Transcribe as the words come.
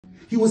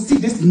He will see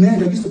this man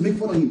that used to make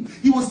fun of him.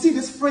 He will see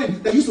this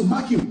friend that used to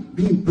mock him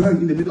being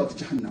burned in the middle of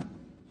Jahannam.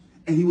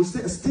 And he will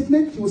say a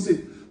statement. He will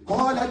say,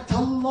 قالت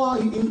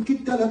تالله إن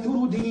كدت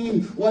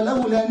لتردين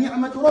ولولا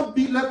نعمة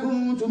ربي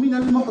لكنت من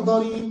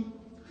المحضرين.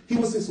 He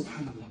will say,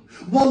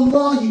 Subhanallah,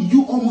 Wallahi,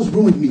 you almost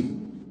ruined me.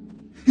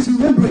 He's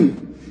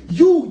remembering,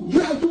 you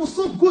were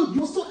so good,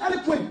 you were so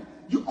eloquent.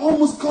 You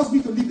almost caused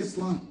me to leave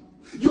Islam.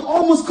 You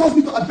almost caused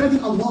me to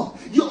abandon Allah.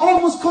 You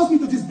almost caused me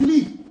to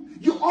disbelieve.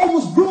 You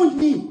almost ruined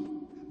me.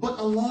 But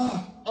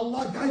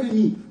Allah guided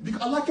me.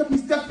 Because Allah kept me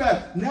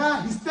steadfast.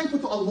 Now he's thankful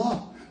to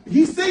Allah.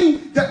 He's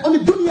saying that on the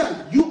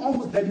dunya, you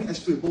almost led me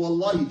astray. But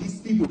wallahi, these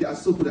people, they are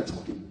so good at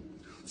talking.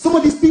 Some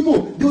of these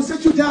people, they will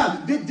set you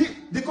down.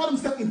 They call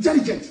themselves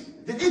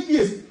intelligent. The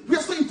atheists, we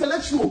are so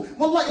intellectual.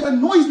 Wallahi, it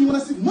annoys me when I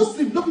see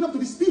Muslims looking up to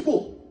these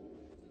people.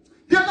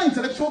 They are not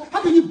intellectual.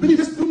 How can you believe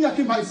this dunya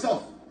came by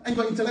itself and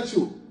you're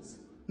intellectual?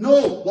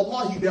 No,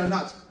 wallahi, they are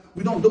not.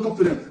 We don't look up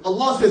to them.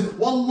 Allah says,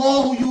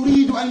 Wallahu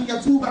yuridu an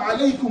yatuba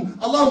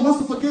alaykum. Allah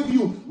wants to forgive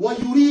you. Wa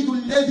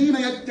yuridu alladhina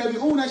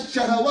yattabi'una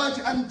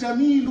ash-shahawati an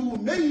tamilu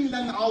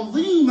maylan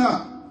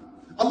 'azima.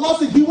 Allah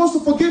says He wants to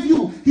forgive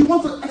you. He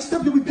wants to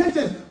accept your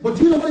repentance. But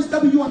do you know what is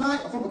stopping you and I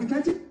from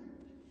repenting?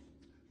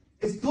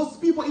 It's those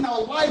people in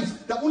our lives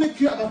that only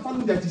care about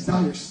following their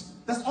desires.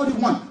 That's all they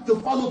want, to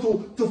follow,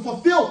 to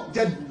fulfill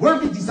their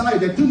worldly desire,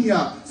 their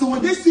dunya. So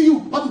when they see you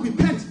about to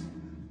repent,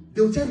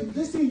 they'll tell you,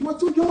 listen, you are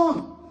too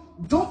young.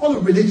 Don't follow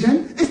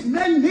religion. It's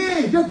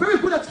man-made. They're very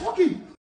good at talking.